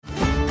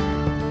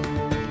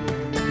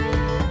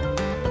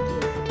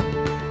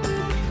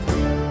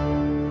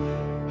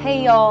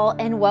Hey y'all,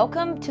 and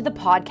welcome to the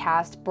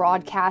podcast,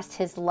 Broadcast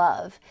His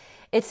Love.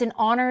 It's an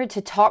honor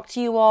to talk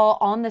to you all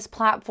on this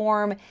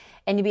platform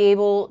and to be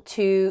able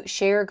to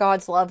share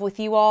God's love with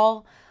you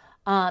all,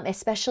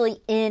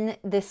 especially in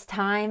this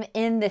time,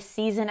 in this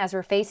season as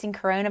we're facing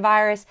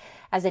coronavirus,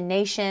 as a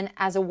nation,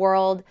 as a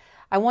world.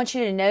 I want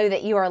you to know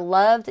that you are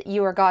loved,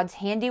 you are God's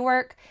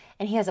handiwork,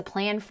 and He has a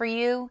plan for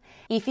you.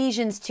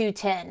 Ephesians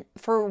 2:10,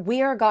 for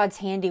we are God's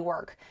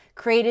handiwork,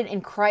 created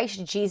in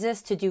Christ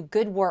Jesus to do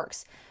good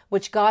works,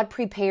 which God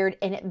prepared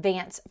in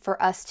advance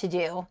for us to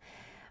do.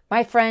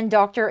 My friend,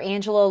 Dr.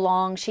 Angela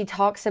Long, she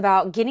talks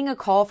about getting a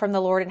call from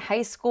the Lord in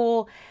high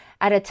school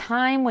at a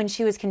time when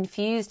she was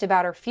confused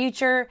about her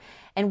future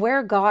and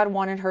where God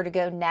wanted her to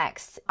go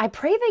next. I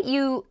pray that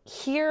you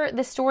hear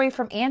the story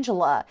from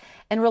Angela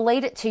and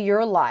relate it to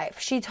your life.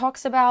 She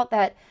talks about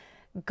that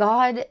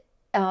God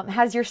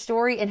has your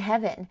story in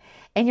heaven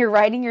and you're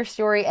writing your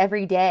story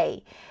every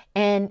day.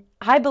 And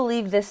I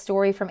believe this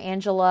story from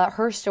Angela,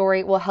 her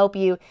story, will help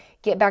you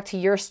get back to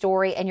your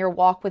story and your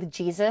walk with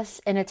Jesus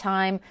in a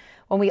time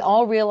when we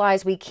all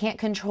realize we can't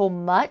control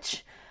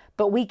much,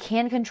 but we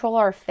can control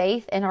our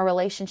faith and our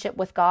relationship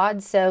with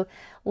God. So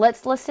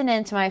let's listen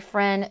in to my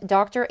friend,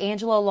 Dr.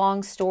 Angela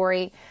Long's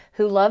story,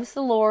 who loves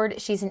the Lord.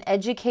 She's an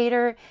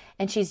educator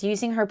and she's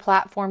using her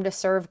platform to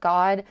serve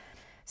God.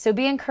 So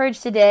be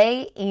encouraged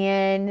today,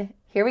 and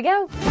here we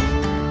go.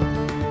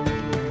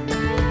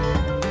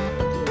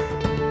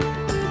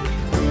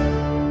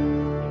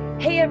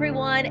 Hey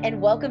everyone, and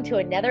welcome to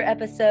another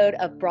episode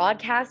of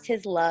Broadcast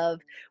His Love.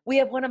 We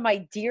have one of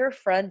my dear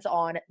friends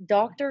on,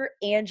 Dr.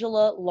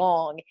 Angela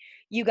Long.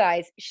 You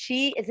guys,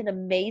 she is an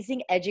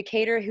amazing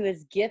educator who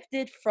is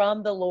gifted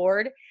from the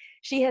Lord.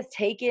 She has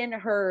taken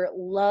her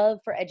love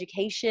for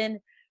education,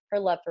 her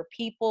love for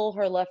people,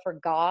 her love for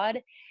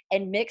God,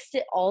 and mixed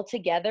it all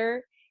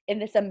together in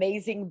this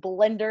amazing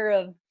blender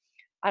of,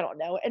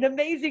 an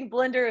amazing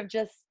blender of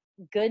just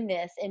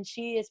goodness. And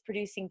she is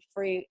producing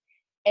fruit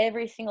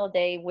every single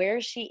day where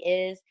she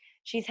is.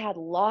 She's had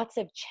lots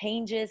of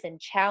changes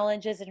and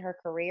challenges in her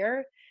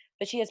career,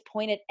 but she has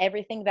pointed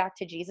everything back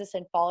to Jesus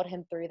and followed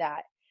him through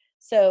that.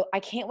 So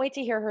I can't wait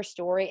to hear her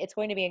story. It's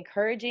going to be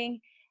encouraging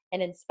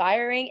and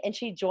inspiring. And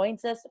she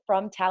joins us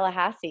from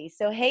Tallahassee.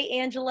 So, hey,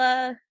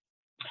 Angela.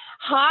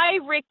 Hi,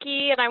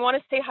 Ricky, and I want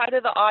to say hi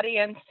to the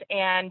audience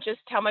and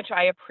just how much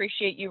I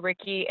appreciate you,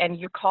 Ricky, and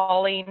your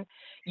calling,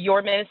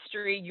 your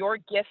ministry, your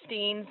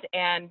giftings.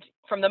 And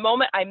from the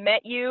moment I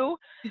met you,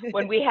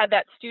 when we had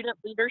that student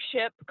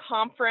leadership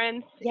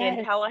conference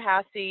in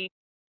Tallahassee,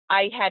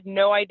 I had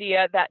no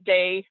idea that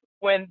day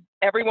when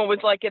everyone was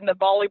like in the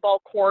volleyball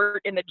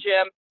court in the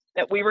gym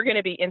that we were going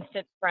to be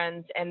instant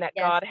friends and that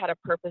God had a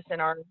purpose in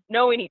our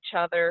knowing each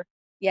other.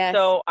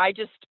 So I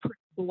just put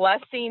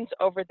blessings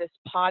over this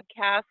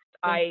podcast.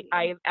 I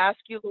ask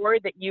you,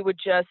 Lord, that you would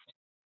just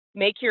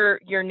make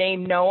your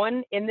name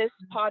known in this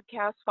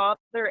podcast,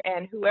 Father,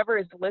 and whoever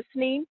is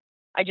listening,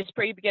 I just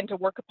pray you begin to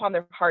work upon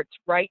their hearts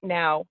right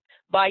now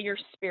by your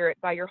Spirit,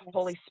 by your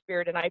Holy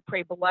Spirit. And I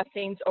pray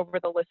blessings over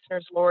the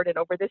listeners, Lord, and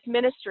over this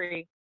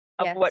ministry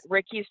of what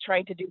Ricky is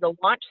trying to do to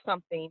launch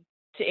something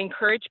to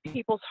encourage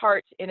people's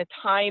hearts in a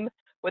time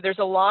where there's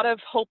a lot of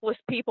hopeless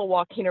people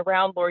walking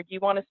around, Lord. You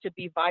want us to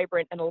be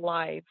vibrant and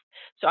alive.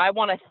 So I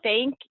want to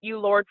thank you,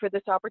 Lord, for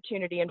this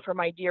opportunity and for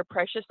my dear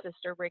precious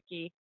sister,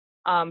 Ricky,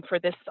 for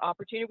this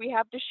opportunity we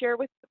have to share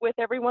with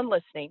everyone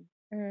listening.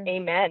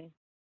 Amen.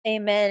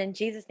 Amen. In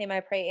Jesus' name I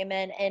pray,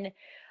 amen. And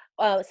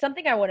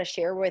something I want to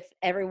share with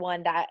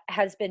everyone that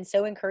has been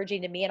so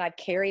encouraging to me, and I've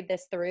carried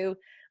this through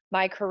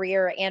my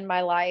career and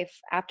my life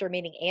after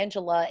meeting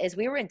Angela, is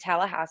we were in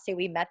Tallahassee.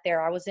 We met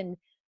there. I was in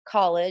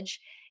college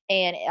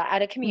and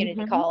at a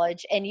community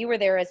college, and you were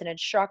there as an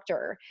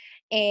instructor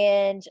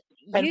and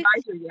as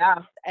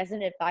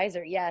an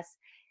advisor. Yes.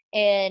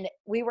 And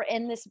we were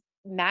in this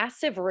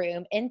massive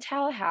room in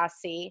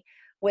Tallahassee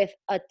with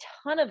a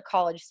ton of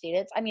college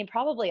students. I mean,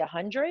 probably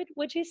 100,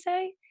 would you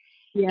say?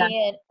 Yeah,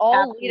 and all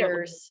absolutely.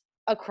 leaders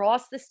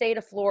across the state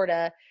of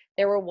Florida.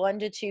 There were 1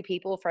 to 2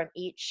 people from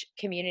each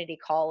community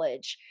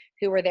college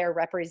who were there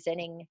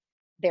representing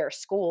their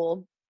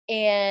school.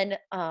 And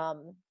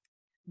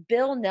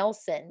Bill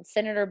Nelson,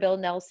 Senator Bill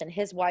Nelson,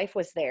 his wife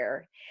was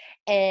there.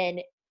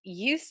 And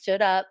you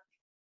stood up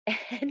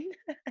and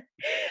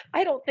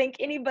I don't think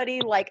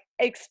anybody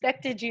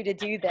expected you to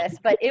do this,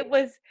 but it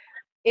was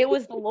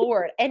the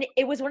Lord. And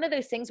it was one of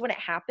those things when it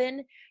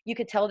happened, you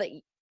could tell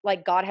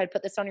that God had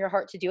put this on your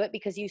heart to do it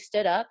because you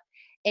stood up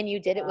and you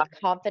did it with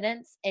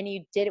confidence and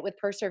you did it with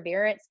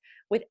perseverance,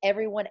 with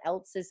everyone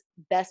else's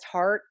best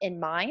heart in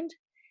mind,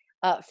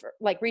 for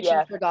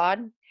reaching for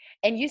God.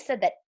 And you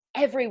said that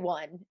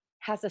everyone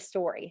has a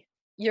story.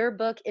 Your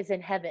book is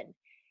in heaven.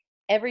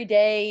 Every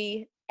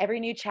day, every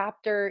new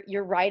chapter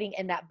you're writing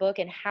in that book.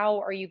 And how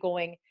are you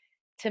going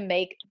to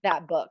make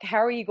that book? How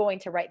are you going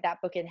to write that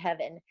book in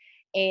heaven?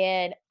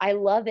 And I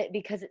love it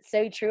because it's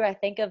so true. I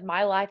think of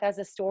my life as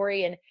a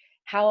story and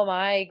how am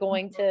I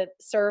going to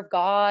serve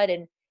God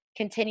and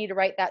continue to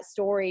write that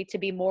story to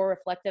be more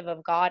reflective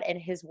of God and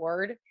his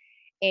word.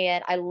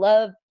 And I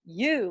love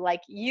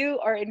you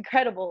are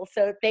incredible.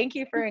 So thank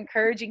you for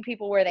encouraging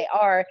people where they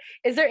are.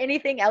 Is there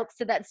anything else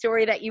to that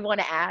story that you want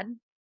to add?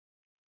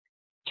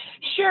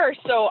 Sure.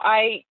 So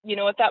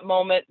at that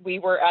moment, we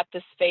were at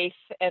this faith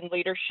and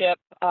leadership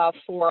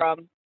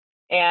forum,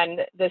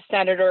 and the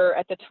senator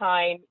at the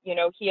time,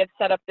 he had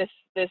set up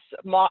this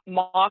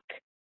mock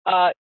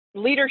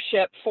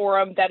leadership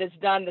forum that is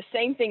done. The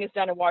same thing is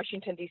done in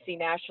Washington, D.C.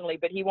 nationally,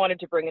 but he wanted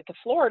to bring it to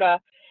Florida.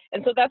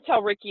 And so that's how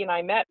Ricky and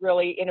I met,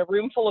 really, in a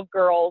room full of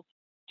girls,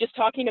 just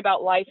talking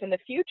about life in the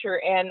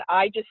future. And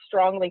I just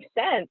strongly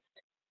sensed,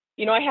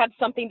 I had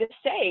something to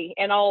say,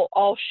 and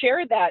I'll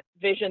share that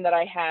vision that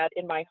I had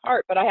in my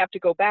heart. But I have to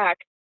go back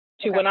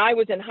to when I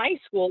was in high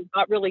school,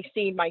 not really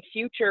seeing my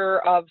future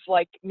of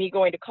like me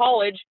going to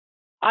college.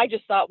 I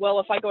just thought, well,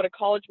 if I go to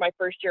college my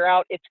first year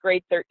out, it's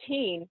grade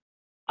 13.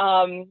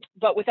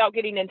 But without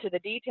getting into the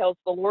details,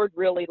 the Lord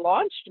really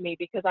launched me,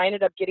 because I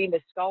ended up getting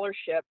this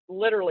scholarship,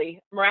 literally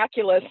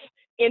miraculous,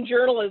 in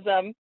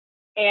journalism.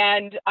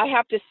 And I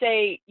have to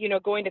say,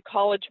 going to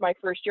college my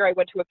first year, I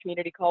went to a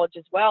community college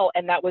as well.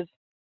 And that was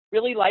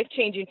really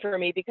life-changing for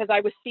me, because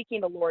I was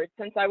seeking the Lord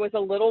since I was a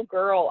little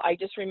girl. I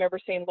just remember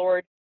saying,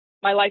 Lord,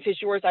 my life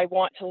is yours. I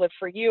want to live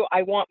for you.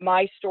 I want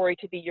my story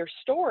to be your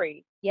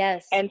story.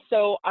 Yes. And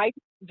so I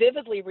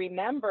vividly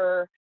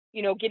remember,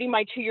 getting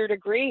my 2-year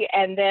degree,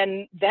 and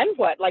then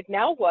what? Like,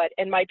 now what?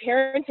 And my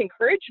parents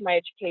encouraged my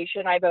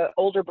education. I have an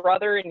older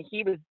brother, and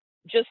he was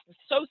just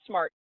so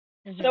smart,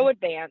 so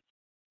advanced.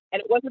 And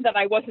it wasn't that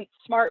I wasn't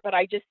smart, but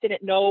I just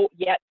didn't know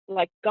yet,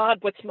 like, God,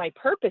 what's my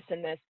purpose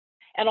in this?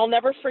 And I'll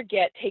never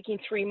forget taking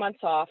 3 months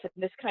off. And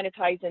this kind of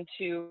ties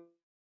into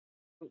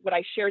what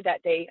I shared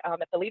that day at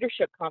the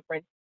leadership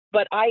conference.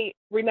 But I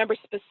remember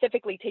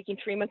specifically taking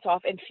 3 months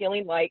off and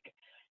feeling like,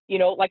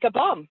 like a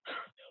bum.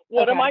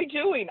 What am I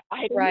doing?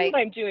 I don't know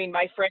what I'm doing.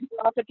 My friends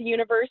are off at the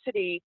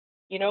university.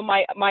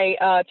 My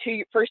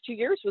first 2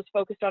 years was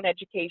focused on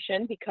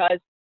education, because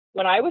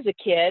when I was a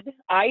kid,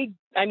 I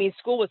mean,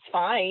 school was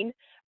fine,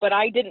 but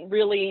I didn't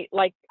really,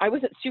 I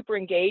wasn't super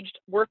engaged.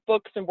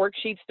 Workbooks and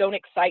worksheets don't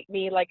excite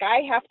me. Like,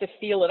 I have to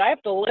feel it. I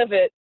have to live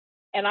it.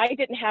 And I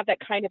didn't have that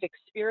kind of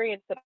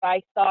experience that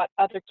I thought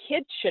other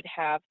kids should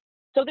have.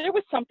 So there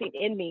was something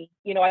in me,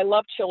 I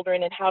love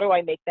children, and how do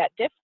I make that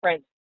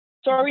difference?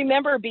 So I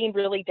remember being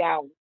really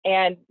down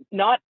and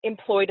not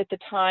employed at the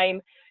time,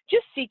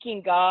 just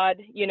seeking God,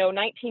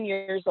 19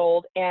 years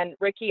old. And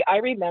Ricky, I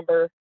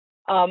remember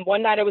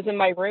one night I was in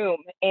my room,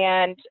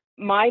 and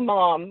my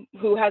mom,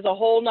 who has a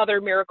whole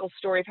nother miracle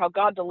story of how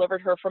God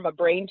delivered her from a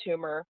brain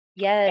tumor.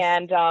 Yes.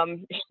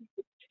 And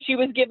she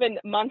was given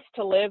months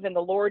to live, and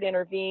the Lord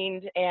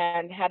intervened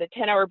and had a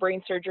 10-hour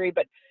brain surgery.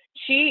 But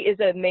she is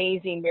an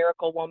amazing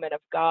miracle woman of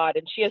God,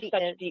 and she has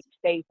such deep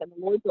faith, and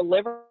the Lord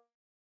delivered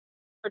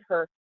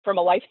her from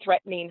a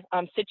life-threatening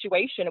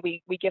situation.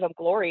 We give him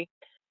glory.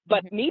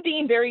 But me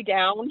being very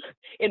down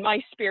in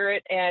my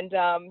spirit and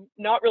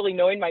not really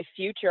knowing my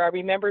future, I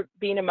remember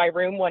being in my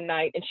room one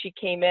night, and she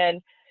came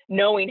in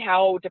knowing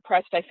how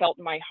depressed I felt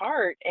in my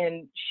heart.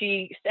 And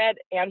she said,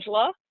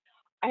 Angela,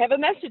 I have a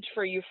message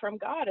for you from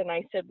God. And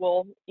I said,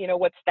 well,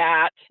 what's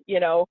that?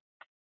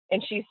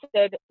 And she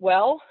said,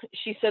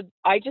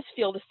 I just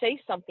feel to say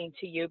something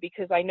to you,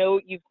 because I know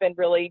you've been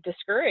really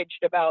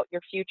discouraged about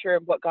your future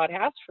and what God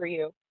has for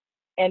you.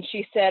 And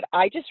she said,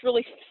 I just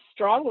really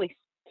strongly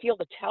feel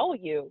to tell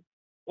you,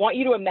 want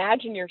you to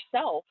imagine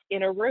yourself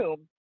in a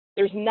room.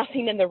 There's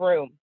nothing in the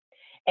room,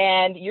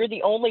 and you're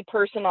the only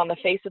person on the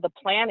face of the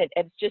planet,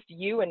 and it's just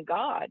you and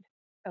God.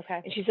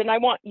 Okay. And she said, I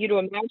want you to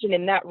imagine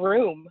in that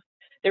room,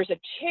 there's a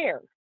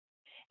chair,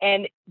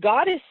 and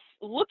God is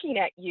looking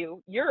at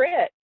you. You're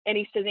it. And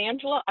he says,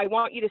 Angela, I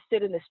want you to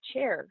sit in this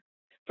chair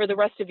for the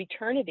rest of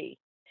eternity.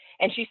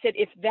 And she said,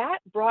 if that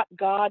brought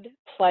God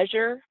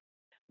pleasure,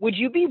 would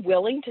you be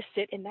willing to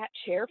sit in that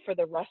chair for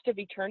the rest of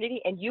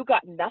eternity? And you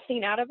got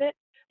nothing out of it,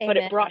 but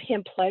it brought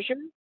him pleasure.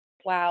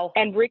 Wow.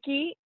 And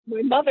Ricky,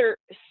 my mother,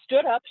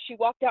 stood up. She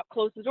walked out,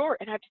 closed the door,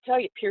 and I have to tell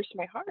you, it pierced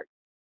my heart.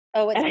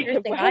 Oh, it's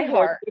piercing my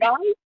heart.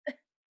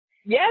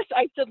 Yes,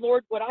 I said,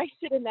 Lord, would I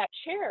sit in that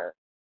chair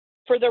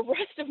for the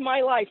rest of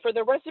my life, for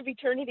the rest of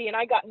eternity, and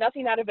I got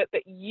nothing out of it,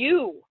 but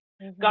you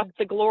got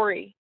the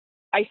glory.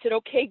 I said,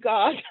 okay,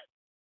 God,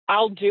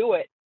 I'll do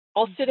it.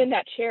 I'll sit in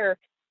that chair.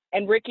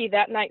 And Ricky,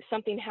 that night,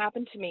 something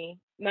happened to me,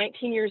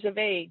 19 years of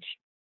age.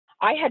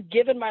 I had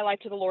given my life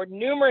to the Lord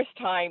numerous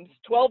times,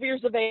 12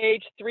 years of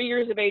age, 3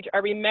 years of age. I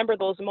remember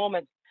those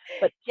moments,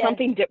 but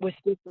something was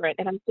different.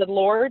 And I said,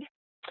 Lord,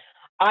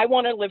 I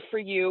want to live for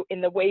you in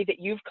the way that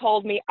you've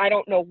called me. I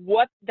don't know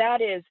what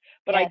that is,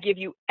 but I give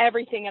you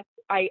everything.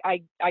 I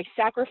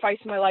sacrifice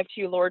my life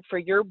to you, Lord, for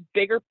your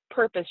bigger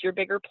purpose, your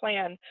bigger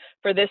plan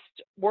for this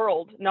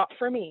world, not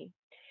for me.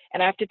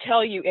 And I have to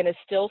tell you, in a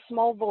still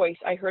small voice,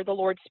 I heard the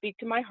Lord speak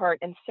to my heart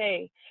and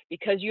say,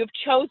 because you have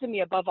chosen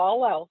me above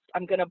all else,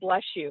 I'm going to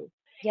bless you.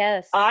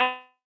 Yes.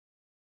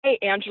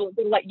 Angela, I'm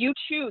going to let you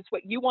choose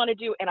what you want to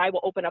do, and I will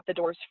open up the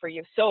doors for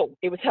you. So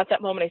it was at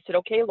that moment I said,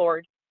 okay,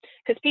 Lord,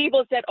 because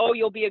people said, oh,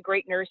 you'll be a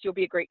great nurse, you'll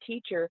be a great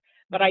teacher.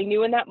 But I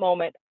knew in that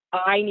moment,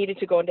 I needed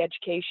to go into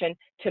education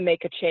to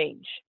make a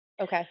change.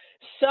 Okay.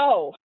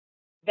 So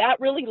that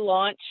really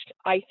launched,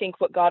 I think,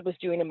 what God was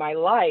doing in my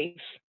life.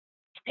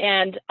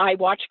 And I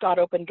watched God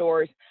open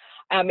doors.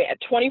 At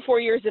 24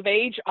 years of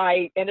age,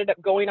 I ended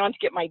up going on to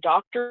get my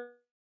doctorate,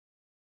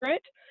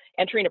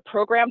 entering a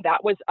program.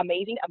 That was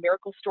amazing, a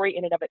miracle story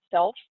in and of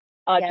itself.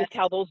 Yes. Just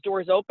how those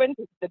doors opened.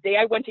 The day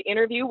I went to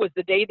interview was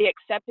the day they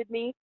accepted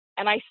me.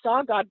 And I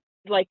saw God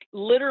like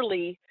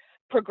literally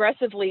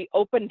progressively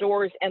open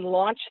doors and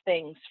launch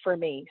things for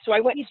me. So I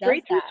went He does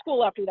straight through that.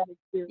 school after that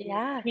experience.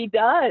 Yeah. He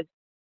does.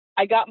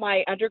 I got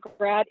my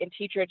undergrad in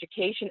teacher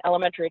education,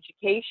 elementary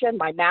education,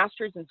 my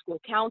master's in school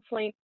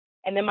counseling,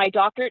 and then my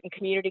doctorate in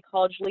community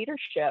college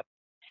leadership.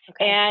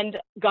 Okay. And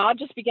God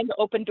just began to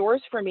open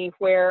doors for me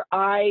where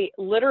I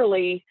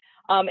literally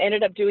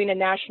ended up doing a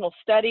national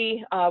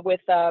study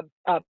with a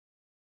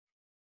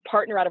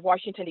partner out of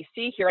Washington,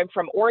 D.C. Here I'm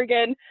from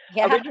Oregon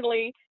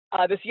originally,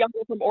 this young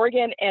girl from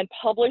Oregon, and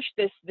published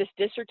this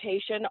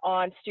dissertation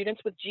on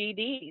students with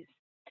GEDs.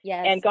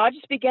 Yes. And God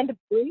just began to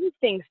bring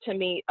things to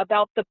me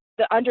about the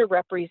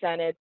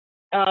underrepresented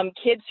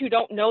kids who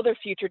don't know their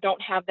future,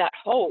 don't have that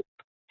hope.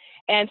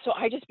 And so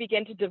I just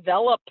began to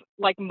develop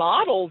like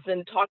models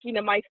and talking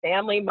to my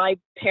family, my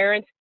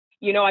parents.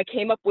 You know, I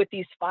came up with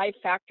these 5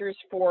 factors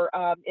for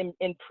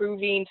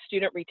improving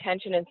student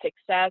retention and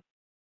success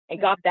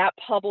and got that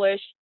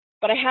published.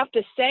 But I have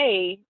to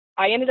say,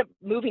 I ended up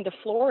moving to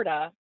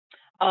Florida,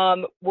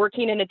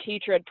 working in a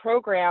teacher ed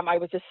program. I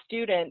was a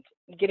student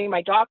getting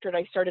my doctorate.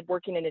 I started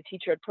working in a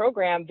teacher ed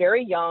program,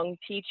 very young,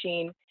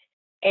 teaching.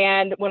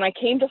 And when I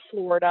came to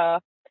Florida,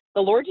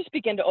 the Lord just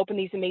began to open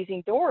these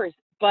amazing doors.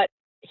 But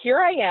here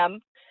I am.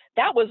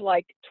 That was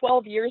like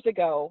 12 years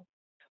ago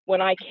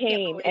when I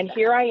came. And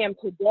here I am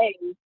today.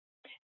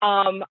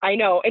 I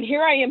know. And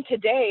here I am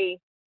today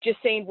just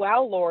saying,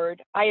 wow,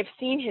 Lord, I have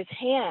seen his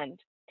hand.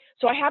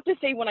 So I have to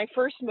say, when I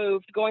first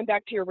moved, going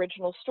back to your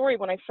original story,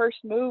 when I first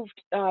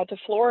moved to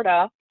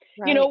Florida,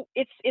 you know,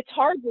 it's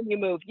hard when you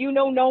move. You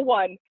know no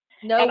one.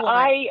 No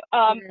one.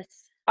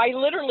 I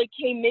literally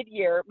came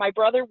mid-year. My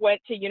brother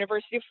went to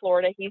University of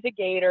Florida. He's a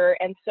Gator.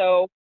 And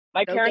so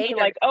my parents were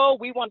like, oh,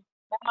 we want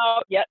to come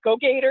out. Yeah, go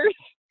Gators.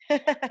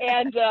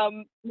 And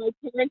my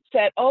parents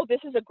said, oh, this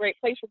is a great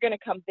place. We're going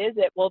to come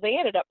visit. Well, they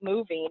ended up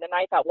moving. And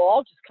I thought, well,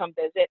 I'll just come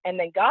visit. And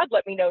then God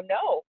let me know,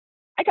 no,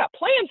 I got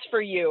plans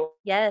for you.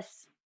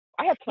 Yes.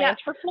 I have plans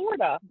for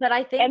Florida. But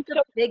I think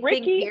the big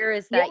thing here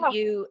is that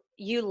you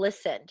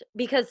listened,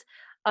 because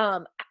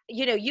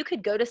you know, you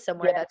could go to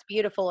somewhere that's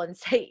beautiful and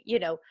say, you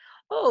know,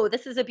 oh,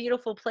 this is a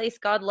beautiful place.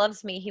 God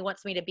loves me. He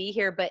wants me to be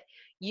here. But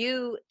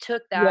you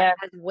took that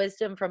as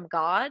wisdom from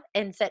God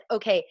and said,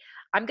 okay,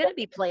 I'm going to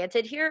be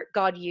planted here.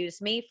 God,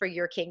 use me for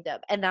your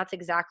kingdom. And that's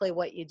exactly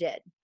what you did.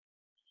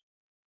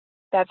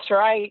 That's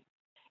right.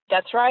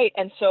 That's right.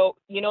 And so,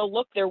 you know,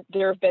 look,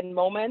 there have been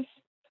moments.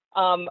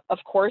 Of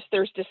course,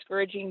 there's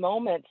discouraging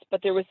moments, but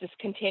there was this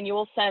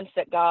continual sense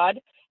that God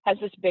has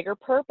this bigger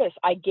purpose.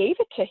 I gave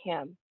it to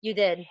him. You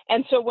did.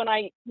 And so when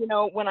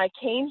I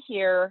came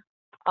here,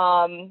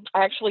 I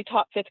actually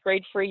taught 5th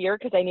grade for a year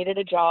because I needed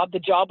a job. The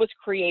job was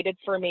created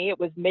for me. It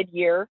was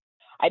mid-year.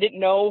 I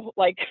didn't know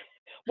like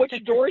which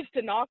doors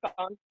to knock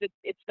on.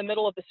 It's the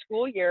middle of the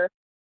school year.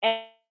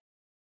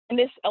 And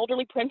this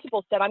elderly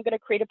principal said, I'm going to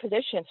create a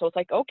position. So it's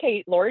like,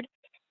 okay, Lord,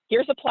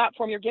 here's a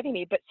platform you're giving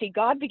me. But see,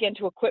 God began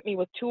to equip me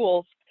with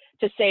tools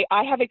to say,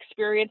 I have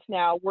experience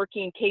now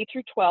working K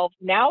through 12,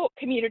 now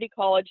community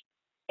college.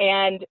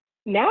 And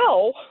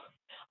now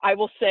I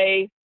will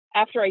say,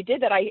 after I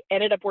did that, I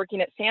ended up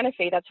working at Santa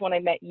Fe. That's when I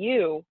met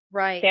you,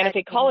 Santa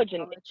Fe College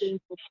in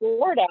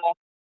Florida.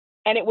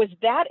 And it was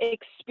that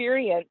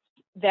experience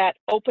that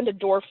opened a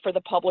door for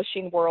the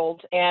publishing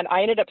world. And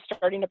I ended up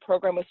starting a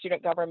program with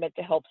student government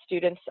to help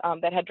students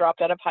that had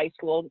dropped out of high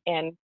school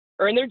and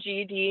earned their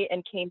GED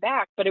and came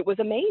back. But it was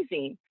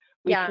amazing.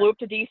 We flew up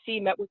to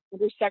DC, met with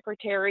the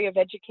Secretary of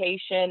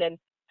Education,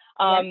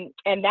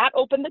 and that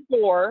opened the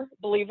door,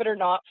 believe it or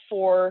not,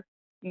 for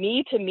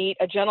me to meet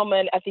a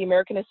gentleman at the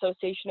American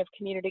Association of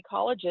Community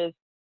Colleges.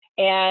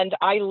 And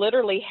I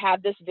literally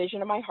had this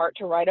vision in my heart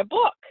to write a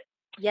book.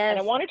 Yes. And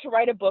I wanted to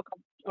write a book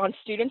on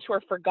students who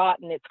are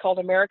forgotten. It's called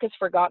America's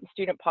Forgotten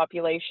Student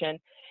Population.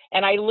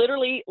 And I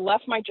literally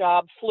left my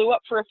job, flew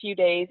up for a few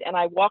days, and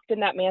I walked in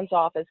that man's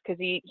office because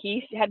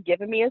he had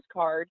given me his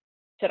card,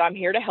 said, I'm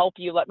here to help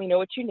you. Let me know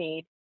what you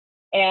need.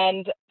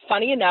 And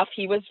funny enough,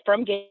 he was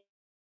from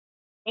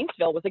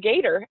Gainesville, was a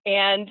Gator.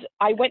 And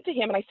I went to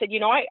him and I said,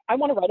 you know, I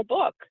want to write a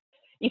book.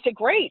 He said,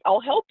 great,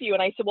 I'll help you.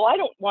 And I said, well, I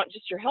don't want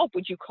just your help.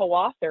 Would you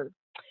co-author?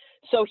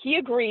 So he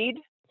agreed.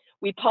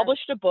 We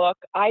published a book.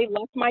 I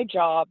left my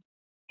job.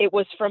 It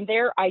was from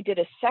there I did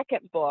a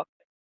second book.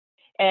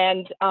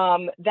 And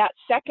that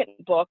second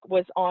book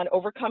was on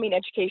overcoming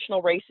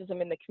educational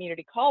racism in the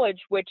community college,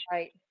 which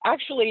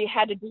actually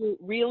had to do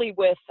really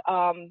with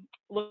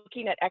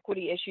looking at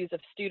equity issues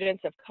of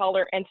students of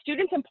color and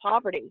students in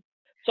poverty,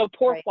 so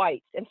poor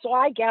whites. And so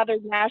I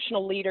gathered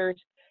national leaders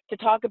to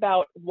talk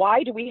about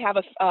why do we have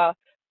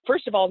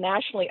first of all,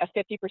 nationally, a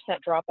 50%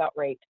 dropout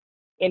rate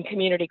in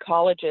community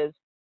colleges.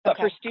 But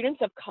Okay. for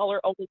students of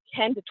color, only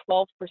 10 to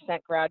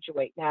 12%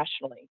 graduate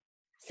nationally.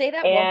 Say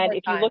that one And more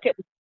if you time. look at,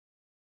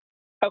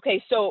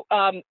 okay, so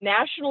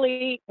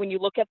nationally, when you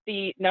look at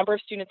the number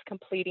of students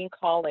completing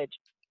college,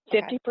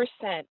 Okay.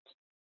 50%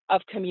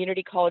 of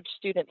community college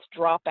students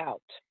drop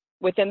out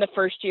within the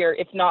first year,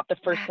 if not the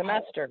first Wow.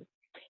 semester.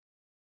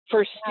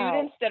 For Wow.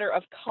 students that are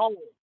of color,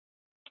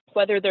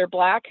 whether they're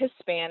Black,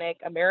 Hispanic,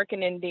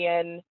 American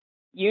Indian,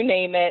 you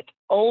name it,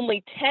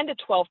 only 10 to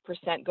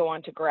 12% go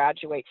on to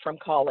graduate from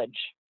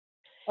college.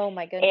 Oh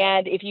my goodness.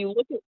 And if you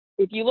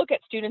look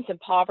at students in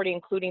poverty,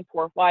 including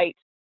poor whites,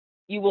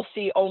 you will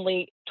see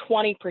only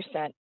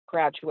 20%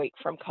 graduate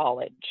from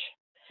college.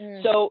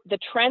 Mm. So the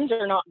trends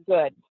are not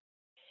good.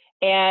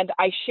 And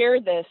I share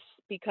this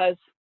because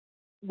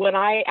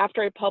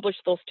after I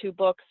published those two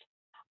books,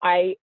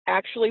 I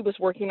actually was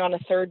working on a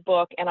third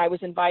book, and I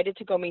was invited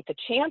to go meet the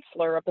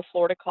chancellor of the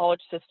Florida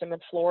college system in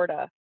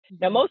Florida.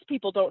 Now, Mhm. most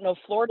people don't know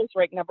Florida's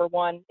ranked number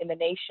one in the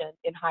nation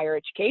in higher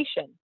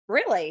education.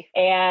 Really?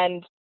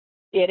 And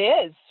it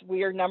is.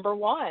 We are number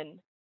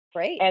one.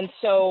 Great. And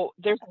so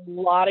there's a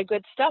lot of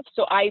good stuff.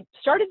 So I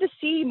started to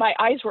see, my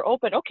eyes were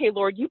open. Okay,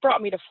 Lord, you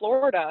brought me to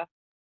Florida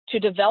to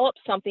develop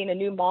something, a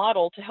new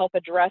model to help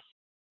address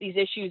these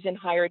issues in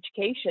higher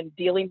education,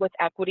 dealing with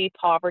equity,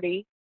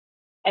 poverty.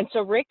 And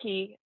so,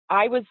 Ricky,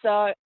 I was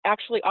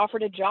actually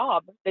offered a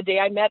job the day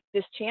I met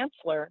this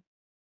chancellor.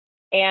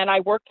 And I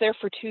worked there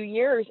for 2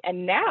 years.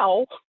 And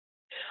now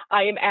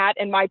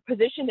and my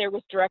position there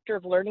was Director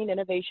of Learning,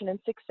 Innovation, and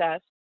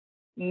Success.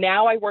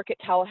 Now I work at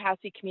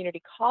Tallahassee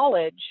Community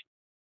College.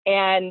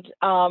 And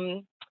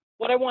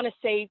what I want to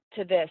say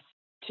to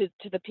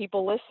the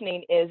people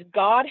listening is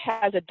God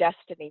has a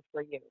destiny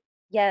for you.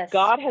 Yes.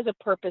 God has a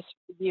purpose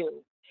for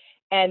you.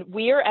 And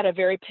we are at a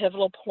very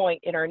pivotal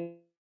point in our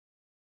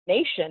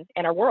nation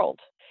and our world.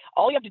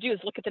 All you have to do is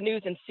look at the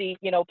news and see,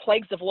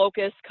 plagues of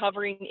locusts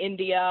covering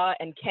India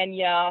and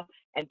Kenya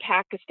and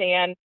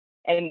Pakistan.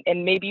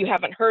 And maybe you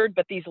haven't heard,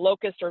 but these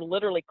locusts are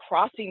literally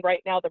crossing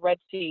right now the Red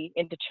Sea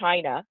into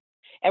China.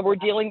 And we're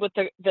dealing with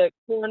the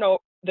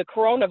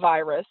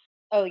coronavirus.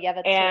 Oh yeah,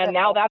 that's And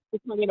now terrible. that's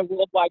becoming a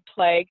worldwide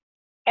plague.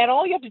 And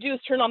all you have to do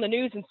is turn on the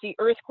news and see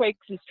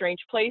earthquakes in strange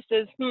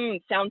places.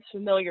 Sounds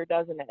familiar,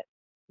 doesn't it?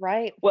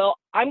 Right. Well,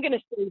 I'm going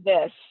to say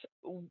this.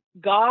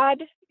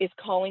 God is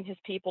calling his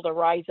people to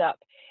rise up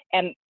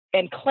and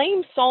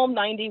claim Psalm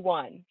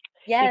 91.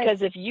 Yes.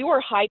 Because if you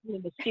are hiding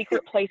in the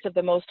secret place of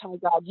the Most High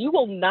God, you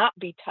will not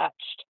be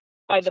touched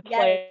by the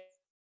Yes.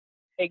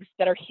 plagues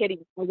that are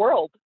hitting the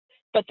world.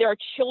 But there are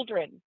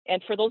children.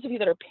 And for those of you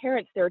that are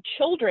parents, there are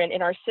children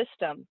in our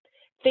system.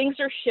 Things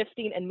are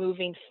shifting and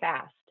moving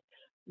fast.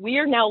 We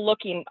are now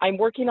I'm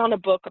working on a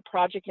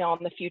project now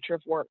on the future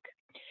of work.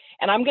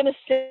 And I'm going to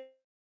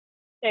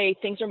say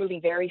things are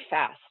moving very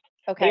fast.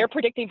 They Okay. are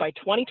predicting by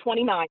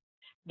 2029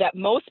 that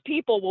most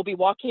people will be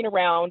walking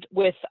around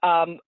with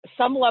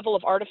some level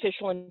of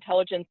artificial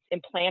intelligence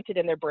implanted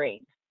in their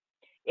brain.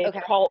 It's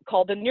Okay.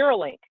 called the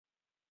Neuralink.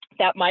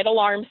 That might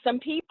alarm some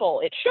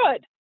people. It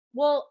should.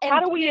 Well, How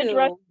and do we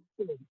address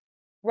two, this?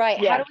 right,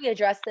 how do Yes. we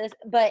address this?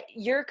 But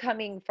you're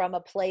coming from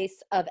a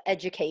place of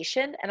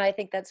education, and I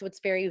think that's what's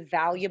very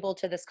valuable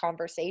to this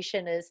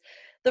conversation is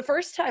the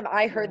first time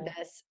I heard Yeah.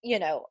 this,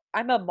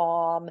 I'm a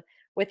mom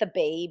with a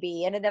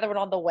baby and another one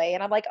on the way,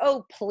 and I'm like,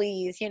 "Oh,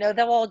 please,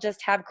 they'll all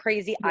just have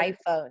crazy Yeah.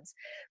 iPhones."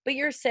 But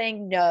you're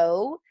saying,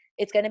 "No,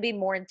 it's gonna be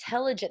more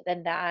intelligent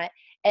than that."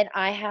 And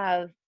I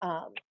have,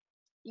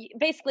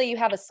 basically you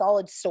have a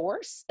solid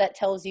source that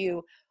tells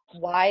you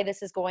why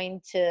this is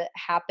going to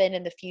happen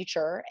in the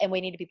future, and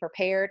we need to be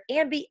prepared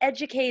and be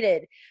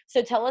educated.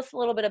 So tell us a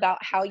little bit about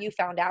how you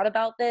found out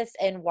about this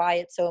and why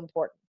it's so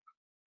important.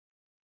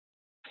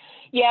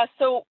 Yeah.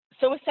 So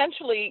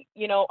essentially,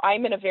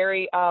 I'm in a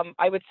very,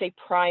 I would say,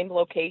 prime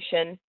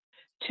location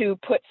to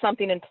put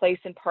something in place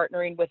in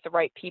partnering with the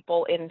right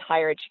people in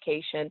higher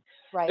education.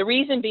 The Right.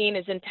 reason being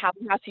is in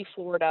Tallahassee,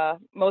 Florida,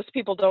 most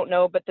people don't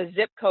know, but the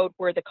zip code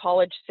where the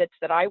college sits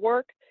that I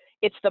work,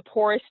 it's the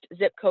poorest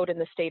zip code in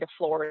the state of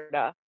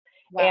Florida.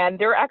 Wow. And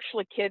they're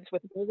actually kids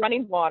with no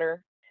running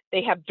water.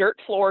 They have dirt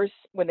floors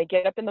when they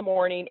get up in the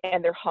morning,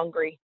 and they're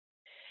hungry.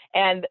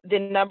 And the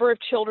number of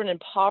children in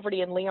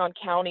poverty in Leon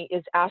County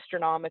is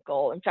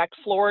astronomical. In fact,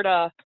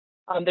 Florida,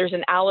 there's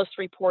an ALICE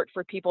report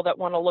for people that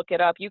want to look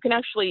it up. You can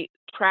actually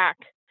track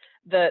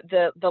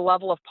the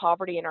level of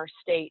poverty in our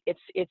state.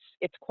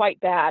 It's quite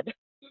bad.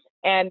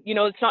 And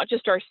it's not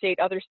just our state;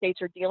 other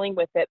states are dealing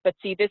with it. But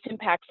see, this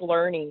impacts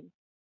learning.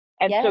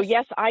 And so, Yes.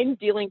 yes, I'm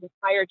dealing with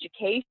higher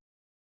education,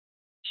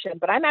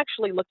 but I'm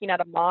actually looking at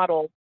a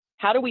model.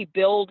 How do we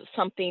build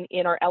something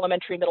in our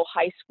elementary, middle,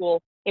 high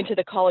school into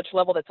the college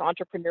level that's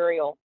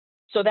entrepreneurial?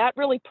 So that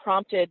really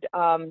prompted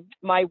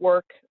my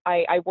work.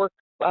 I work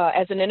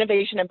as an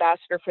innovation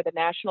ambassador for the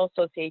National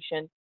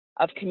Association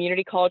of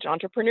Community College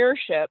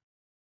Entrepreneurship.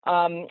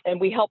 And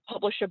we helped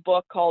publish a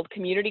book called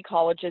Community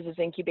Colleges as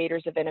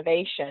Incubators of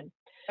Innovation.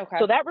 Okay.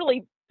 So that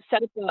really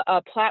set up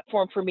a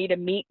platform for me to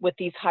meet with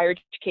these higher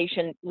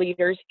education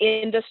leaders,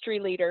 industry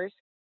leaders.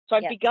 So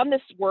I've Yes. begun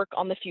this work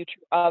on the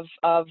future of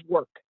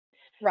work.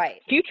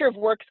 Right. Future of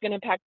work is going to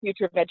impact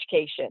future of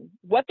education.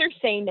 What they're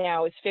saying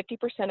now is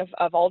 50%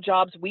 of all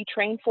jobs we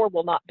train for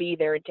will not be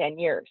there in 10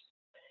 years.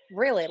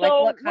 Really? Like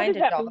So what what kind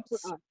does of that mean for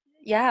jobs? us?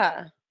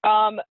 Yeah.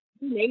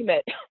 Name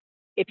it.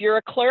 If you're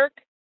a clerk,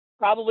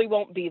 probably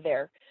won't be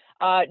there.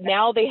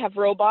 Now they have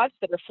robots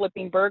that are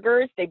flipping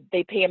burgers.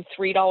 They pay them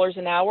 $3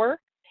 an hour,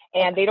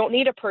 and Okay. they don't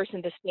need a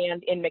person to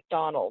stand in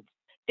McDonald's.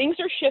 Things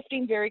are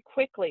shifting very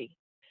quickly.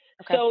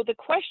 Okay. So the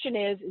question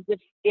is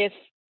if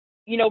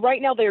you know,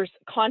 right now there's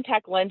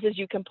contact lenses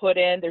you can put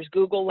in. There's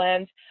Google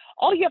Lens.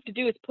 All you have to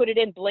do is put it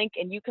in, blink,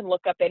 and you can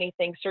look up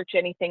anything, search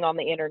anything on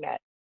the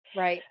internet.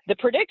 Right. The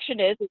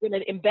prediction is we're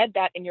going to embed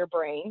that in your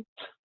brain.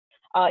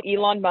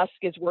 Elon Musk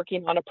is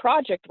working on a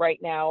project right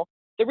now.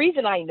 The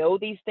reason I know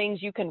these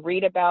things, you can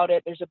read about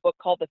it. There's a book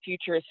called The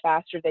Future is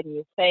Faster Than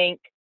You Think.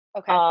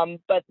 Okay.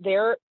 But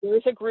there's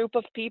a group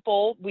of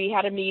people. We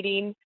had a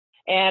meeting,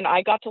 and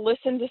I got to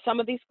listen to some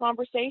of these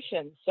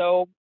conversations.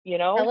 So, you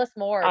know, Tell us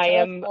more. I Tell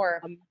us am,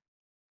 more.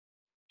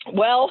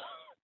 well,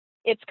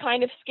 it's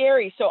kind of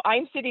scary. So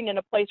I'm sitting in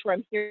a place where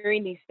I'm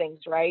hearing these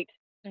things, right?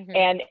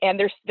 Mm-hmm. And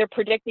they're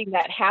predicting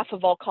that half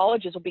of all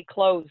colleges will be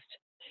closed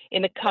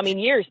in the coming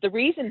years. The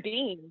reason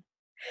being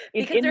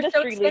is Because they're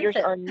so industry leaders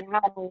expensive. are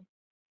now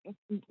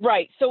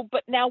right. So,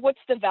 but now what's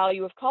the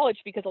value of college?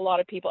 Because a lot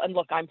of people, and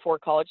look, I'm for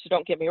college, so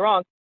don't get me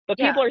wrong, but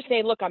Yeah. people are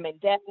saying, look, I'm in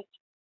debt.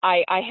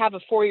 I have a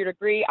 4-year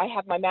degree. I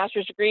have my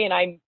master's degree, and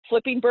I'm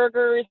flipping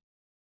burgers.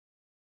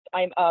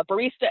 I'm a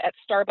barista at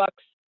Starbucks.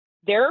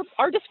 There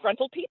are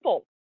disgruntled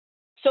people.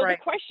 So the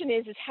Right. question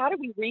is how do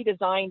we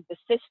redesign the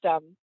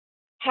system?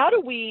 How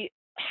do we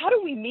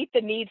meet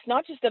the needs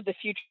not just of the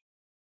future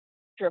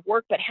of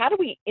work, but how do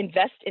we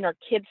invest in our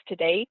kids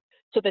today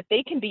so that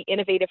they can be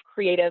innovative,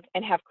 creative,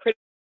 and have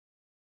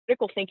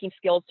critical thinking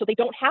skills so they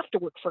don't have to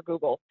work for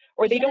Google,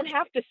 or they don't Yes.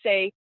 have to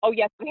say, oh,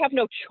 yes, I have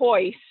no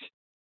choice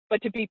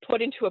but to be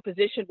put into a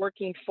position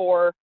working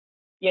for,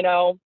 you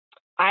know,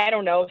 I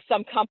don't know,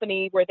 some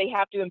company where they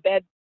have to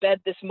embed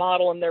this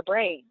model in their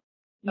brain.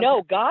 Okay.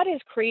 No, God has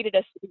created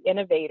us to be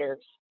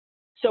innovators.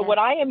 So Yes. what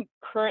I am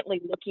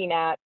currently looking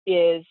at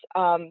is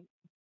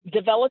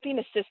developing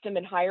a system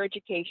in higher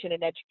education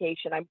and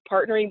education. I'm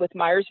partnering with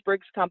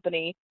Myers-Briggs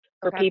Company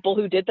for Okay. people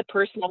who did the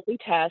personality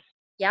test,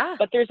 Yeah.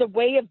 but there's a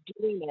way of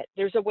doing it.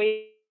 There's a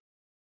way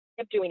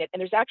of doing it. And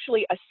there's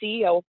actually a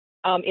CEO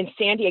in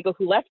San Diego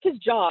who left his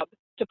job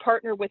to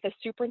partner with a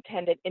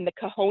superintendent in the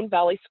Cajon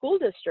Valley School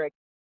District.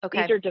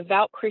 These Okay. are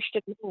devout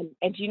Christian men.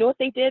 And do you know what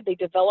they did? They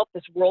developed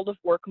this world of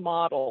work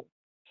model.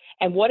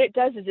 And what it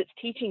does is it's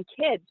teaching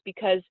kids,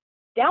 because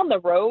down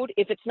the road,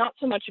 if it's not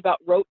so much about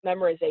rote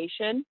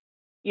memorization,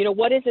 you know,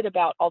 what is it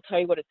about? I'll tell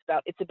you what it's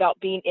about. It's about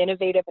being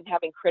innovative and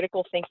having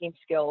critical thinking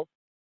skills.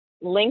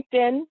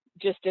 LinkedIn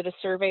just did a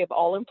survey of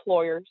all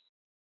employers,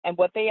 and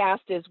what they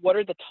asked is, what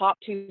are the top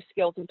 2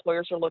 skills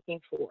employers are looking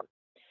for?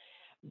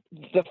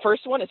 The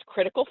first one is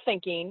critical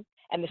thinking,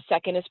 and the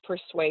second is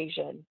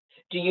persuasion.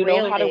 Do you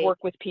know how to Really?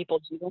 work with people?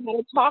 Do you know how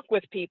to talk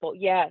with people?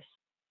 Yes.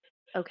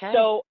 Okay.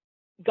 So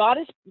God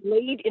has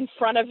laid in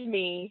front of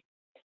me,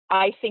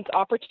 I think,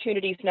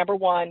 opportunities, number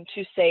one,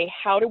 to say,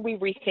 how do we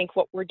rethink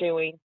what we're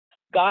doing?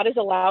 God has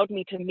allowed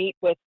me to meet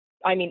with,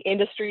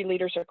 industry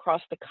leaders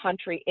across the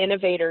country,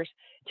 innovators,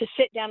 to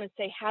sit down and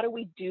say, how do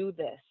we do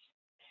this?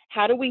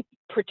 How do we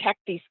protect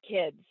these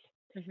kids?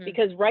 Mm-hmm.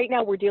 Because right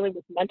now we're dealing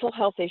with mental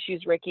health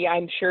issues, Ricky.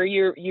 I'm sure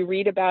you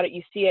read about it,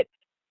 you see it,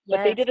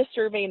 but they Yes. did a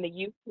survey in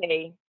the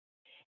UK,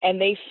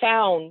 and they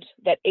found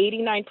that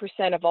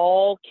 89% of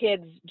all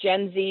kids,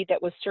 Gen Z,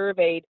 that was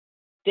surveyed,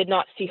 did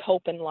not see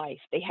hope in life.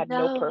 They had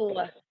no No.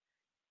 purpose.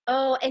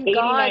 Oh, and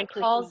God 89%.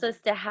 calls us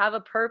to have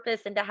a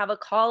purpose and to have a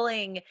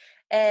calling,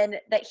 and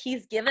that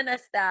He's given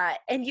us that.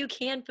 And you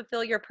can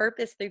fulfill your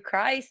purpose through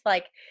Christ.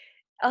 Like,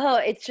 oh,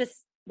 it's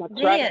just, That's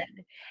right. man.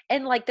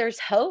 And like, there's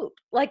hope.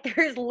 Like,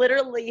 there's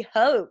literally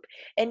hope.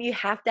 And you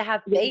have to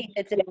have Yes, faith.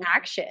 It's an yes,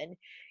 action,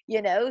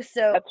 you know?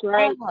 So, that's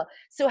right. oh,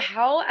 so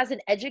how, as an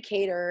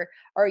educator,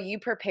 are you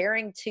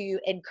preparing to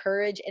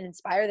encourage and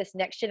inspire this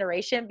next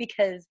generation?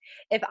 Because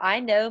if I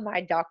know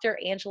my Dr.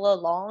 Angela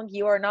Long,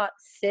 you are not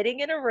sitting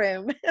in a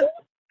room.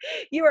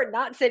 You are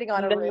not sitting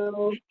on a room.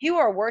 No. You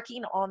are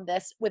working on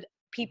this with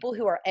people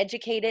who are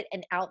educated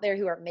and out there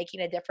who are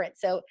making a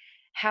difference. So,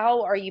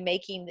 how are you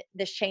making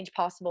this change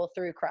possible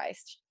through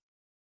Christ?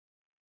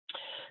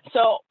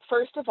 So,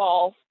 first of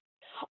all,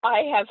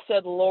 I have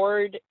said,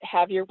 Lord,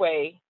 have your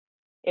way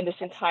in this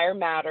Yes. entire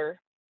matter.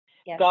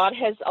 Yes. God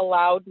has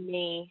allowed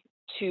me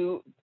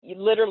to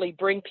literally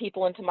bring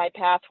people into my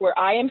path where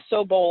I am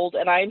so bold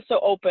and I am so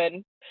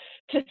open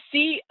to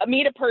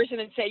meet a person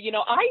and say, you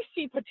know, I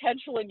see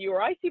potential in you,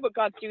 or I see what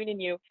God's doing in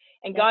you.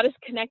 And Yes. God is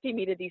connecting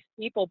me to these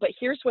people. But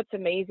here's what's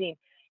amazing.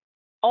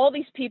 All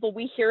these people,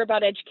 we hear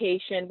about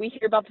education, we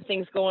hear about the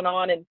things going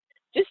on and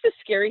just the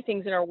scary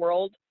things in our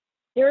world.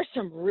 There are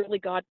some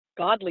really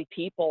godly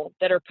people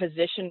that are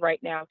positioned right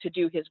now to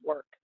do his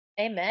work.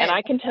 And Amen.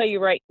 I can tell you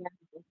right now,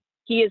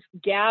 he is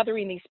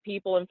gathering these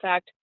people. In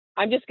fact,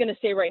 I'm just going to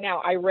say right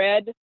now, I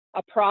read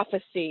a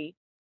prophecy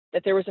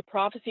that there was a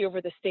prophecy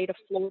over the state of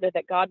Florida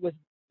that God was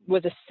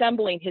was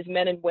assembling his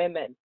men and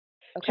women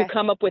to Okay.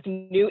 come up with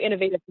new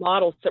innovative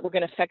models that were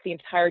going to affect the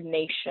entire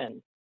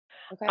nation.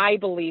 Okay. I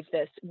believe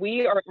this.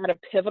 We are at a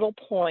pivotal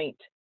point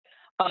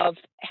of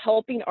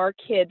helping our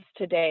kids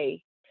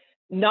today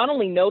not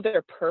only know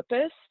their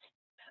purpose,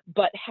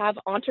 but have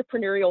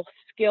entrepreneurial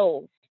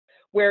skills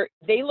where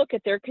they look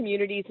at their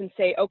communities and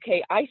say,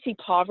 okay, I see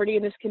poverty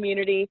in this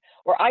community,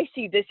 or I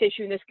see this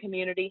issue in this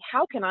community.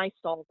 How can I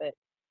solve it?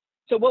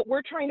 So what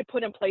we're trying to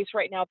put in place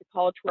right now at the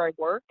college where I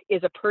work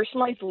is a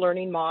personalized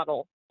learning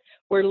model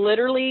where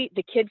literally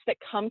the kids that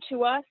come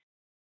to us,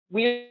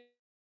 we're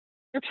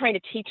trying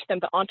to teach them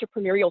the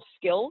entrepreneurial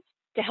skills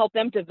to help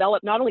them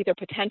develop not only their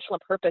potential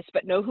and purpose,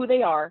 but know who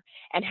they are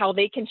and how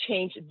they can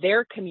change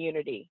their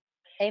community.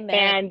 Amen.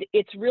 And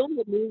it's really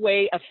a new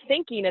way of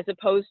thinking as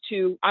opposed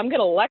to, I'm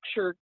going to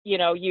lecture,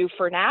 you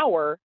for an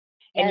hour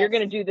and you're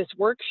going to do this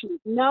worksheet.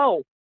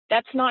 No,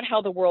 that's not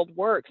how the world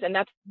works. And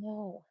that's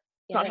No.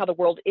 not how the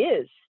world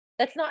is.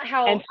 That's not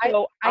how And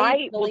so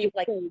I will believe, just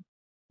like,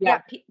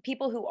 say,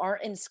 people who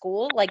aren't in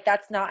school, like,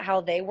 that's not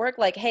how they work.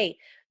 Like, hey,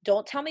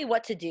 don't tell me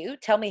what to do.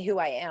 Tell me who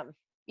I am,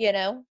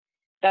 Like,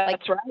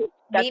 that's right. meet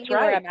That's me where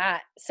right. I'm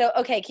at. So,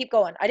 okay, keep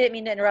going. I didn't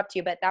mean to interrupt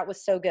you, but that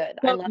was so good.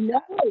 I So, love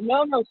no,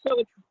 that. no.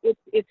 So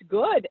it's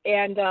good.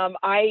 And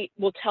I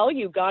will tell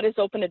you, God has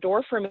opened a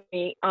door for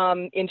me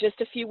in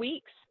just a few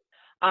weeks.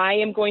 I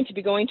am going to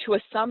be going to a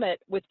summit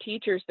with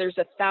teachers. There's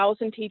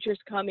 1,000 teachers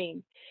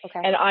coming.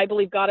 Okay. And I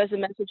believe God has a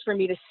message for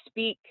me to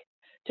speak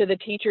to the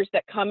teachers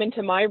that come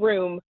into my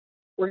room.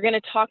 We're going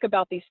to talk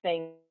about these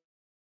things.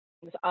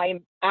 I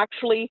am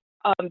actually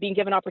being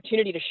given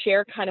opportunity to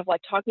share, kind of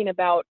like talking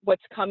about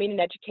what's coming in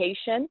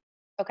education,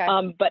 Okay.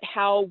 but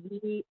how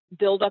we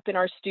build up in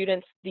our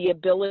students the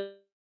ability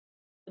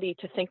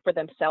to think for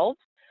themselves,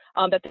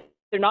 that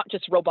they're not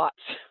just robots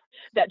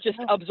that just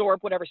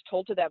absorb whatever's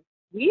told to them.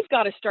 We've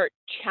got to start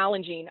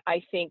challenging,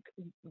 I think,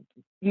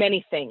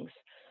 many things.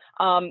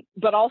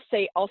 But I'll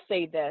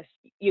say this.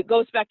 It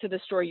goes back to the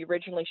story you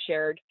originally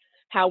shared,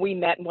 how we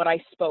met and what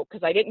I spoke,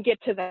 because I didn't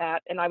get to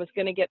that, and I was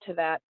going to get to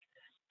that.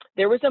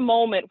 There was a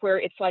moment where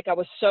it's like I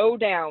was so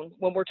down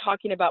when we're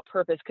talking about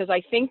purpose, because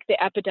I think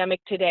the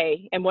epidemic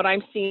today and what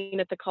I'm seeing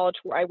at the college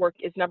where I work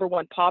is, number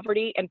one,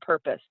 poverty and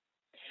purpose.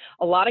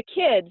 A lot of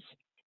kids,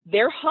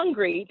 they're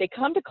hungry. They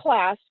come to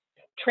class,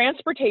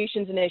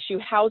 transportation's an issue,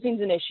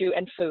 housing's an issue,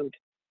 and food.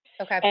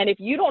 Okay. And if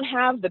you don't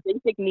have the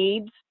basic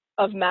needs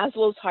of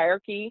Maslow's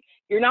hierarchy,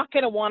 you're not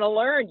going to want to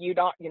learn. You're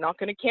not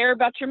going to care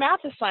about your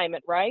math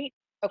assignment, right?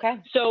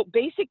 Okay. So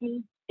basic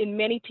needs in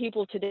many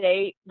people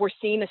today, we're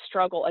seeing a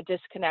struggle, a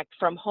disconnect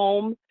from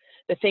home,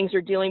 the things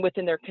they're dealing with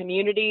in their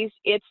communities.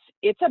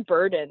 It's a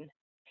burden.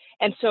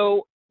 And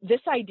so this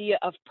idea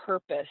of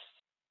purpose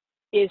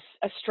is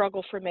a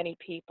struggle for many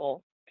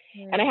people.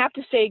 And I have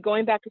to say,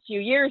 going back a few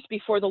years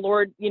before the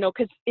Lord,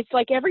 because it's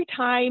like every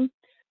time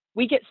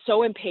we get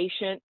so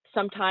impatient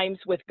sometimes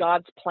with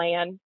God's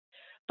plan.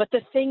 But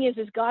the thing is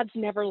God's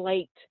never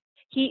late.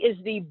 He is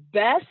the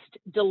best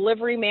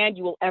delivery man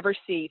you will ever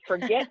see.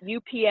 Forget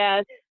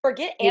UPS.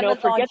 Forget Amazon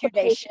forget the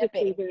 2-day postal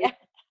shipping. service.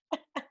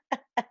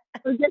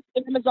 Forget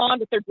Amazon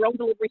with their drone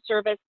delivery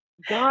service.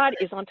 God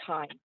is on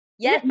time.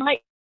 Yes. It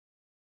might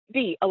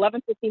be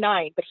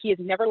 11:59, but he is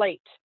never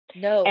late.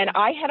 No. And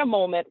I had a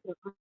moment where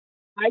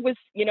I was,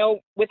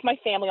 with my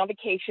family on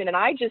vacation, and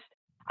I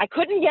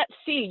couldn't yet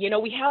see,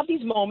 we have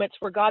these moments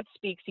where God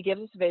speaks, he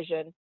gives us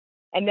vision.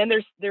 And then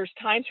there's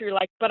times where you're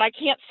like, but I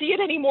can't see it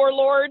anymore,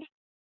 Lord.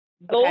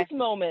 Those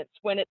moments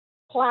when it's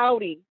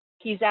cloudy,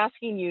 he's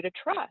asking you to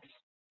trust.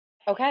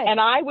 Okay. And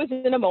I was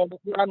in a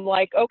moment where I'm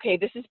like, okay,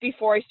 this is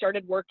before I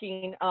started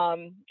working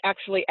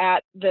actually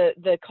at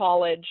the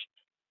college.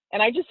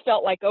 And I just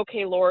felt like,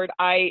 okay, Lord,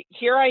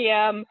 here I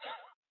am,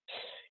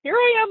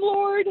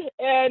 Lord.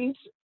 And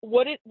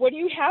what do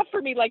you have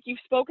for me? Like, you've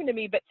spoken to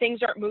me, but things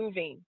aren't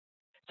moving.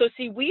 So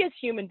see, we as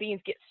human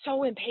beings get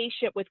so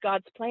impatient with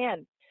God's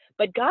plan,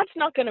 but God's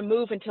not going to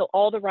move until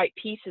all the right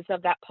pieces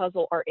of that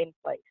puzzle are in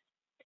place.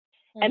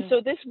 And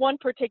so this one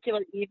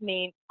particular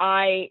evening,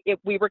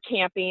 we were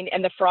camping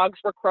and the frogs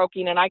were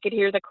croaking and I could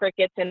hear the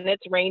crickets, and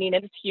it's raining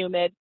and it's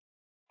humid.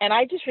 And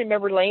I just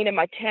remember laying in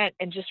my tent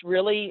and just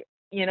really,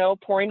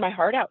 pouring my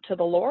heart out to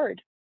the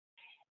Lord.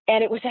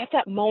 And it was at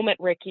that moment,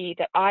 Ricky,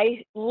 that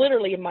I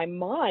literally, in my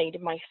mind,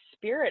 in my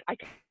spirit, I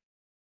could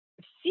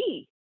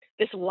see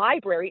this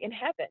library in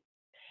heaven.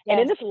 Yes. And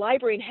in this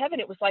library in heaven,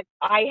 it was like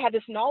I had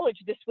this knowledge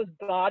this was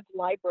God's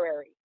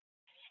library.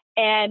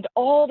 And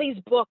all these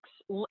books,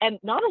 and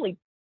not only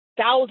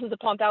thousands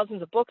upon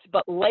thousands of books,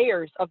 but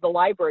layers of the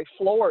library,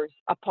 floors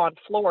upon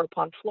floor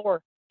upon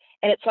floor.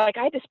 And it's like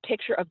I had this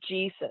picture of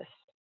Jesus,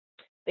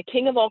 the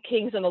King of all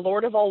kings and the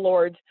Lord of all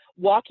lords,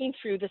 walking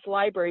through this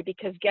library,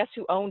 because guess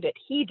who owned it?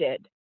 He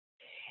did.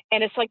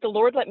 And it's like the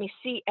Lord let me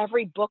see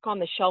every book on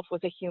the shelf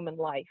was a human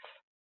life.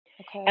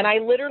 Okay. And I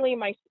literally, in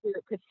my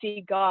spirit, could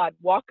see God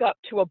walk up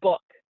to a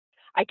book.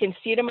 I can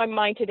see it in my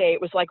mind today.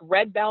 It was like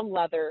red bound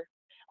leather.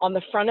 On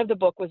the front of the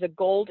book was a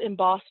gold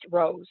embossed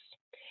rose.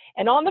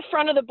 And on the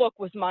front of the book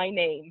was my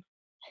name.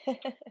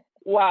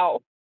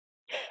 Wow.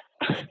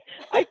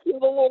 I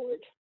feel the Lord.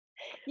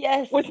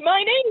 Yes. with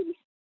my name.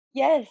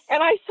 Yes.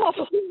 And I saw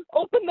the Lord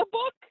open the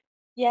book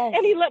and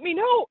he Yes. let me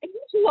know,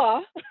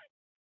 Angela,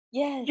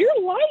 Yes. your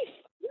life,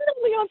 you're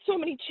only on so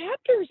many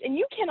chapters and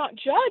you cannot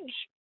judge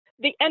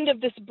the end of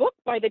this book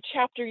by the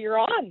chapter you're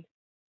on.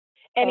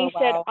 And Oh, he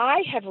said, wow.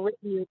 I have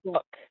written your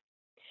book.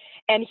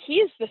 And he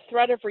is the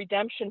thread of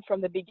redemption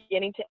from the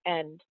beginning to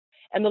end.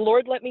 And the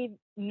Lord let me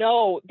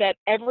know that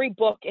every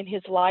book in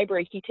his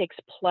library, he takes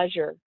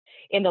pleasure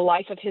in the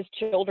life of his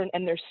children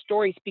and their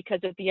stories, because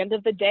at the end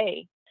of the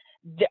day,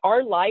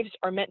 our lives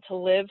are meant to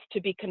live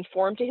to be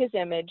conformed to his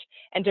image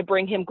and to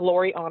bring him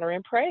glory, honor,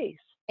 and praise.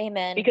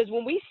 Amen. Because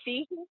when we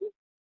see him,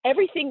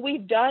 everything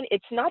we've done,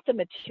 it's not the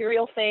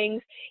material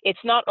things. It's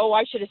not, oh,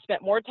 I should have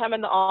spent more time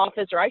in the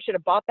office, or I should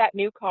have bought that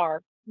new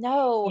car.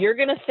 No. You're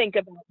going to think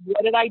about,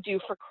 what did I do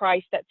for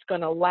Christ that's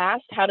going to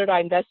last? How did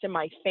I invest in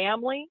my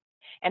family?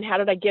 And how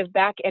did I give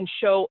back and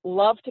show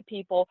love to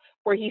people?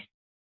 Where he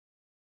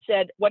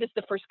said, what is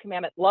the first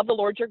commandment? Love the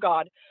Lord your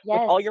God with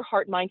Yes. all your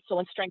heart, mind, soul,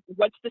 and strength.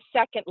 What's the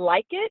second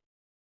like it?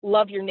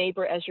 Love your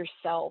neighbor as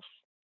yourself.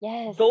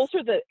 Yes. Those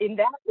are in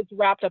that is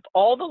wrapped up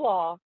all the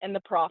law and the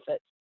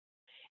prophets.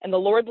 And the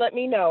Lord let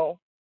me know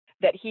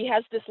that he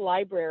has this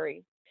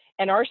library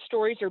and our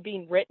stories are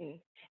being written.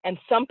 And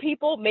some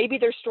people, maybe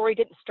their story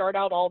didn't start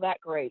out all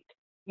that great.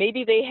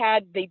 Maybe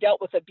they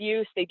dealt with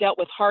abuse, they dealt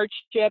with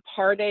hardship,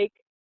 heartache.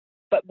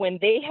 But when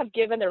they have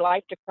given their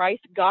life to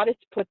Christ, God has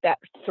put that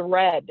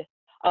thread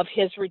of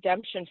his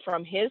redemption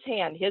from his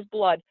hand, his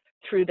blood,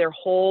 through their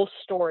whole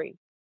story.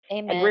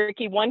 And Amen.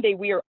 Ricky, one day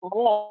we are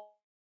all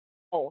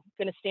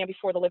going to stand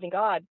before the living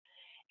God.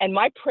 And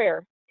my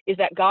prayer is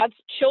that God's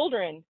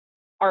children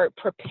are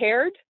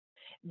prepared,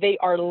 they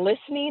are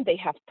listening, they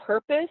have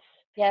purpose,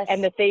 Yes.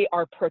 and that they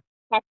are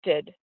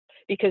protected,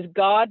 because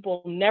God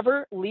will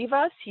never leave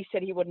us. He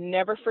said he would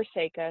never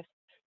forsake us.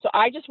 So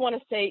I just want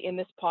to say in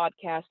this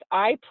podcast,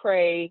 I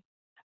pray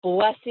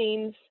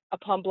blessings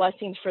upon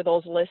blessings for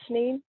those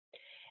listening,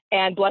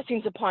 and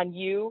blessings upon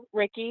you,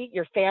 Ricky,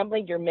 your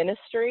family, your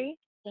ministry.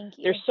 Thank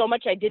you. There's so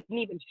much I didn't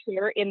even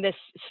share in this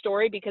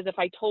story, because if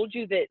I told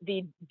you that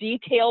the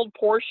detailed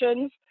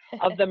portions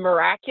of the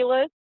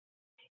miraculous,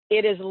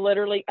 it is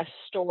literally a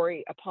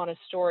story upon a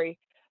story.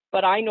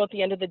 But I know at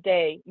the end of the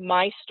day,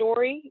 my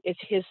story is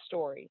his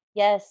story.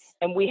 Yes.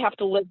 And we have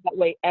to live that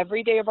way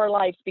every day of our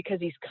lives, because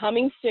he's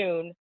coming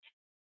soon.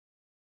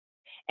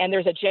 And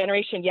there's a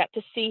generation yet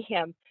to see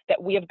him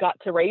that we have got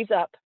to raise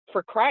up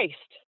for Christ.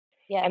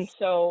 Yes. And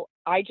so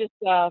I just,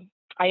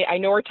 I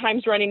know our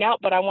time's running out,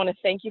 but I want to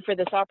thank you for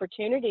this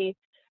opportunity.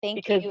 Thank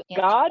Because you,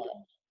 God,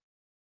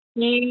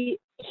 Angela.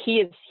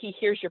 he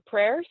hears your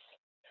prayers.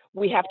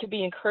 We have to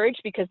be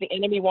encouraged, because the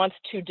enemy wants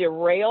to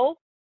derail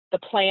the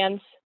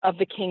plans of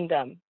the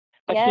kingdom,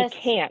 but he Yes.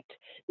 can't.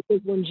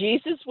 Because when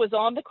Jesus was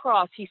on the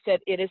cross, he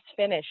said, it is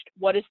finished.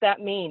 What does that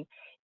mean?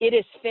 It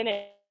is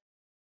finished.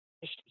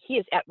 He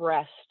is at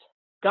rest.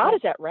 God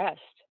is at rest.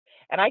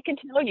 And I can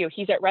tell you,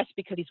 he's at rest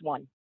because he's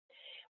won.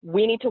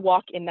 We need to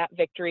walk in that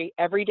victory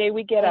every day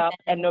we get up,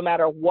 and Amen. no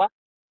matter what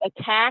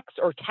attacks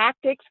or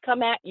tactics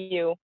come at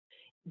you,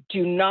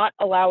 do not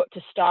allow it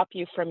to stop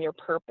you from your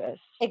purpose,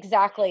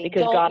 Exactly.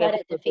 because Don't God has let a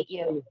it purpose defeat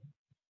for you. you.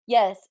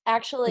 Yes,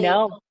 actually,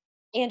 No.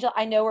 Angela,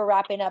 I know we're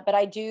wrapping up, but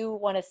I do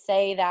want to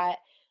say that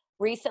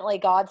recently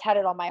God's had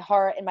it on my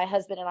heart, and my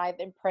husband and I have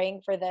been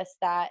praying for this,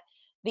 that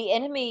the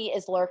enemy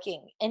is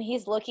lurking and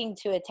he's looking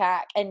to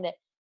attack. And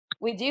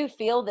we do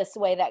feel this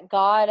way, that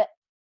God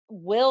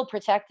will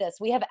protect us.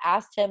 We have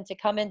asked him to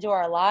come into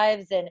our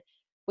lives, and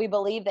we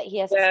believe that he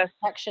has his Yes.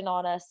 protection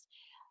on us.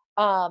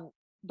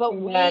 But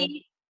Amen.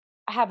 we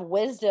have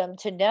wisdom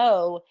to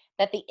know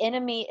that the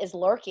enemy is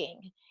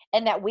lurking,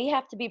 and that we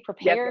have to be Yes,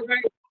 prepared.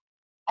 right.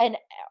 And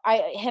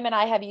him and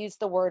I have used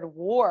the word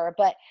war,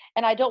 but,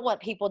 and I don't want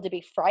people to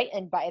be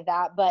frightened by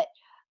that, but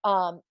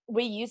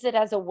we use it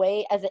as a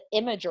way, as an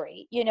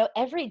imagery.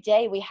 Every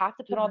day we have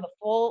to put on the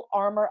full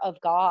armor of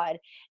God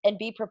and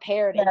be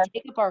prepared and Yes.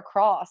 take up our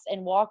cross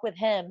and walk with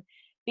him,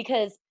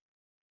 because,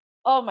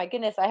 oh my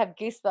goodness, I have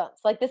goosebumps.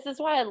 Like, this is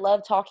why I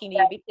love talking to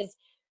you,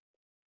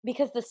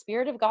 because the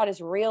Spirit of God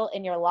is real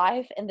in your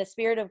life, and the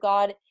Spirit of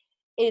God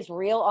is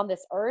real on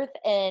this earth.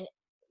 And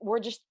we're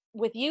just,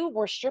 with you,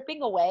 we're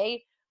stripping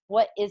away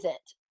what isn't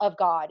of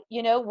God.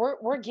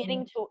 We're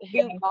getting to who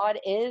Yes. God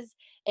is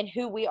and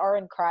who we are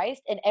in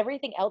Christ, and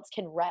everything else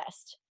can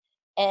rest.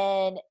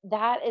 And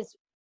that is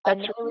That's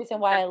another right. reason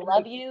why I That's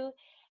love right. you.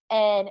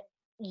 And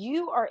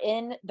you are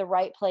in the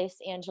right place,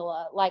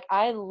 Angela. Like,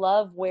 I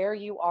love where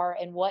you are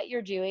and what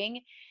you're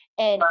doing,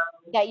 and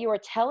that you are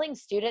telling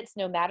students,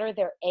 no matter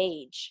their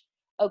age.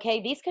 Okay,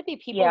 these could be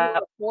people who Yeah,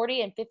 are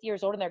 40 and 50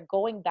 years old, and they're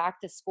going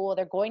back to school,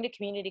 they're going to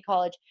community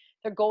college,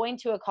 they're going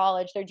to a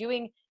college, they're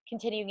doing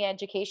continuing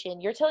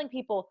education. You're telling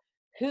people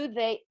who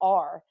they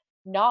are,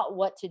 not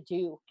what to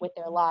do with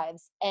their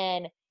lives.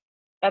 And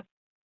that's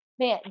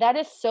man, that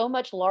is so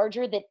much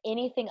larger than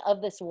anything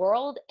of this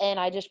world. And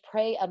I just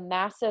pray a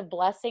massive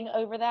blessing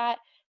over that,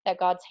 that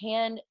God's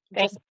hand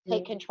thank just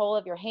take you. control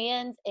of your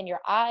hands and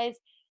your eyes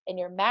and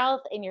your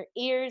mouth and your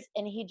ears.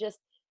 And he just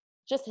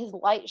just his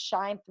light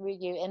shine through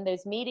you in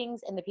those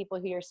meetings and the people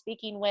who you're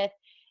speaking with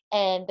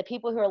and the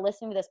people who are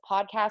listening to this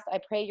podcast. I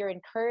pray you're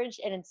encouraged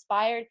and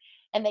inspired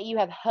and that you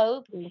have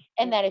hope,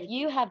 and that if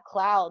you have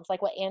clouds,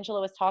 like what Angela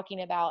was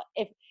talking about,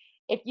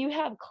 if you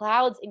have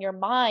clouds in your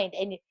mind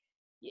and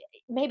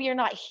maybe you're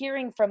not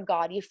hearing from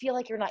God, you feel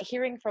like you're not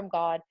hearing from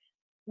God,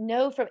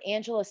 know from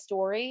Angela's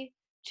story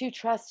to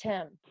trust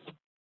him.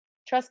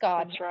 Trust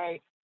God. That's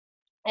right.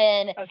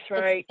 And That's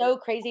right. it's so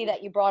crazy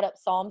that you brought up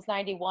Psalms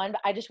 91,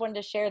 but I just wanted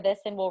to share this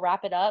and we'll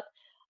wrap it up.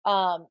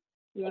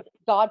 Yep.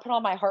 God put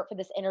on my heart for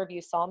this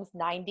interview, Psalms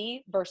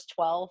 90, verse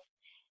 12.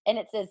 And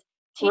it says,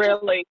 teach us.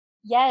 Really?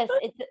 Yes,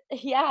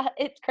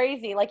 it's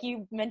crazy. Like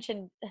you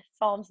mentioned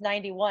Psalms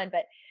 91,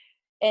 but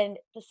in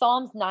the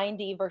Psalms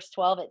 90, verse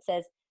 12, it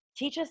says,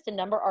 teach us to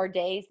number our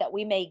days that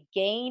we may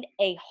gain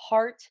a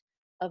heart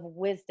of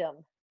wisdom.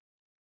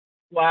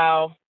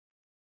 Wow.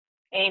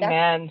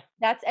 Amen.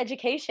 That's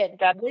education.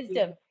 That's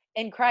wisdom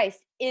in Christ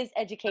is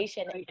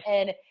education. Right.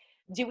 And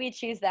do we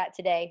choose that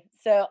today?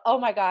 So, oh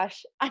my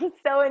gosh, I'm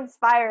so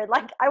inspired.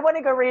 Like, I want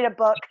to go read a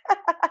book.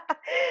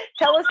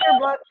 Tell us your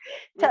book.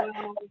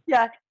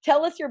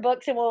 Tell us your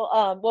books and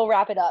we'll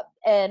wrap it up.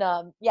 And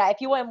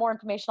if you want more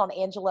information on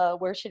Angela,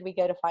 where should we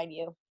go to find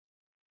you?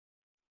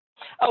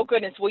 Oh,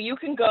 goodness. Well, you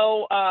can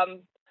go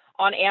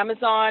on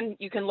Amazon.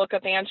 You can look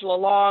up Angela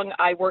Long.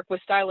 I work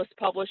with Stylist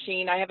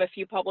Publishing. I have a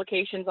few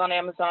publications on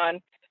Amazon,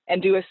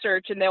 and do a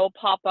search and they'll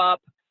pop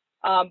up.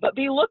 But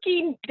be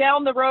looking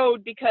down the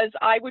road, because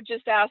I would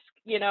just ask,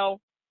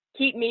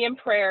 keep me in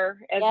prayer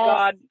as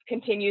God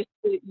continues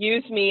to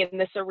use me in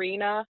this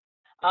arena.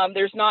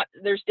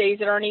 There's days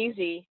that aren't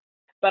easy,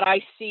 but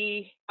I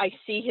see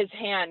his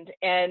hand,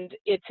 and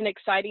it's an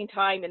exciting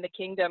time in the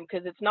kingdom,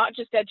 because it's not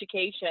just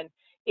education,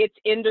 it's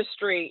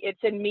industry, it's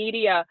in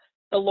media.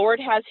 The Lord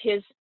has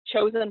his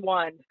chosen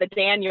one, the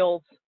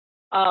Daniels,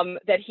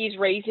 that he's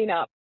raising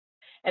up.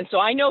 And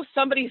so I know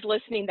somebody's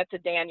listening that's a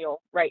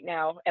Daniel right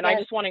now. And I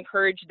just want to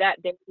encourage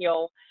that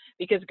Daniel,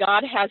 because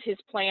God has his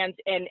plans,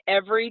 and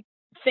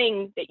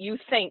everything that you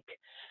think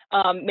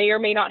may or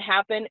may not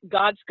happen,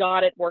 God's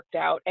got it worked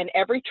out. And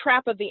every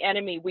trap of the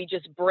enemy, we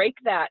just break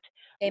that.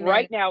 Amen.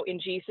 Right now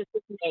in Jesus'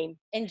 name.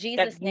 In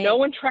Jesus' name.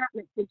 No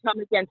entrapment can come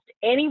against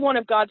any one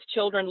of God's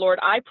children, Lord.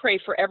 I pray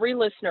for every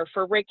listener,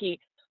 for Ricky,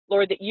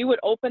 Lord, that you would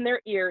open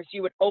their ears,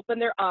 you would open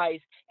their eyes,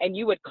 and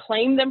you would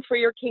claim them for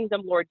your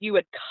kingdom, Lord. You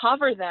would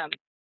cover them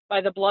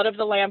by the blood of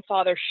the Lamb,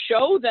 Father.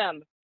 Show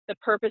them the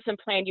purpose and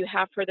plan you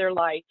have for their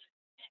life.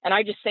 And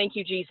I just thank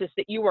you, Jesus,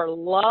 that you are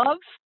love.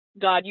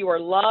 God, you are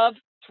love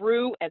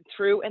through and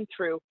through and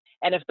through.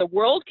 And if the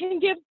world can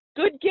give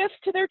good gifts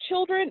to their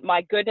children,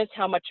 my goodness,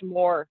 how much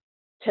more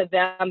to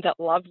them that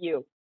love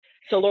you.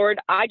 So, Lord,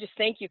 I just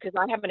thank you, because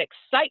I have an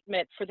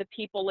excitement for the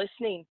people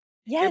listening.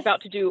 You're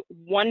about to do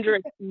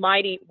wondrous,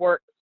 mighty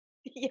work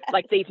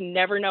like they've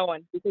never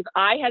known, because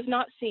eye has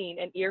not seen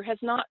and ear has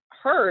not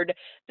heard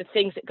the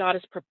things that God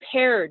has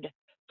prepared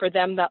for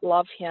them that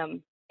love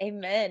him.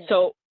 Amen.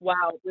 So,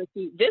 wow,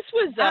 Ricky, this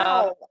was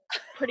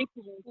pretty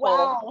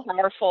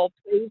powerful.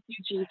 Praise you,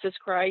 Jesus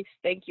Christ.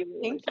 Thank you,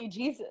 Lord. Thank you,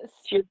 Jesus.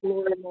 To your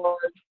glory,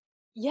 Lord.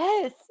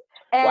 Yes.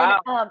 And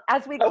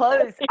as we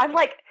close,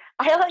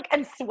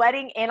 I'm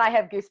sweating and I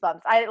have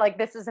goosebumps.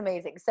 This is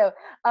amazing. So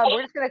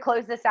we're just going to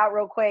close this out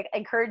real quick.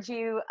 Encourage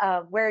you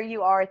where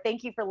you are.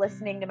 Thank you for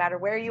listening, no matter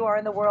where you are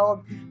in the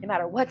world, no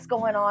matter what's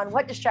going on,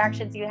 what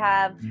distractions you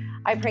have.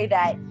 I pray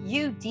that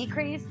you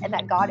decrease and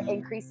that God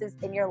increases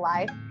in your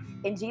life.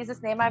 In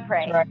Jesus' name I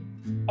pray. Right.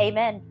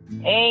 Amen.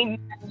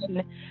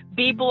 Amen.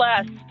 Be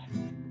blessed.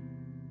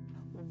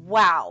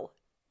 Wow.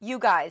 You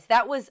guys,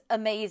 that was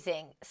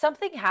amazing.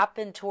 Something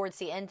happened towards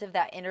the end of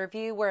that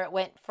interview where it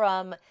went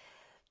from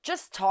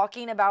just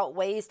talking about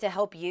ways to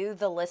help you,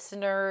 the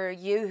listener,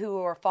 you who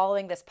are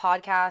following this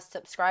podcast,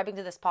 subscribing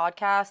to this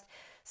podcast.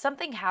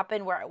 Something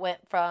happened where it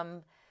went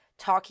from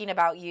talking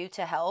about you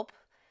to help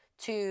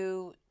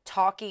to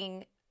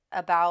talking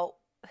about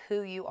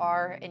who you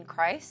are in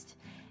Christ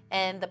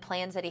and the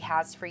plans that he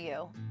has for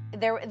you.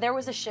 There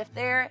was a shift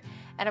there,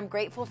 and I'm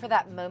grateful for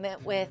that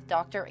moment with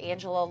Dr.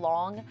 Angela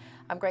Long.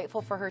 I'm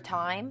grateful for her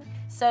time.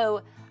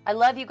 So I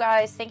love you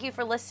guys. Thank you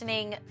for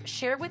listening.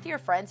 Share with your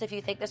friends if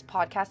you think this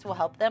podcast will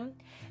help them,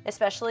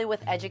 especially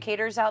with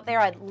educators out there.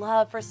 I'd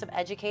love for some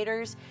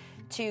educators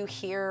to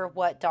hear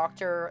what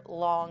Dr.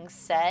 Long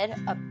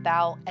said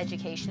about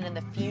education and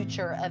the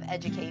future of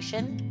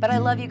education. But I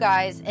love you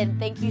guys, and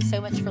thank you so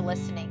much for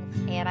listening.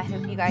 And I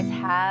hope you guys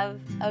have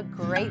a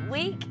great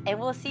week, and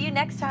we'll see you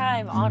next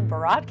time on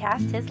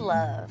Broadcast His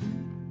Love.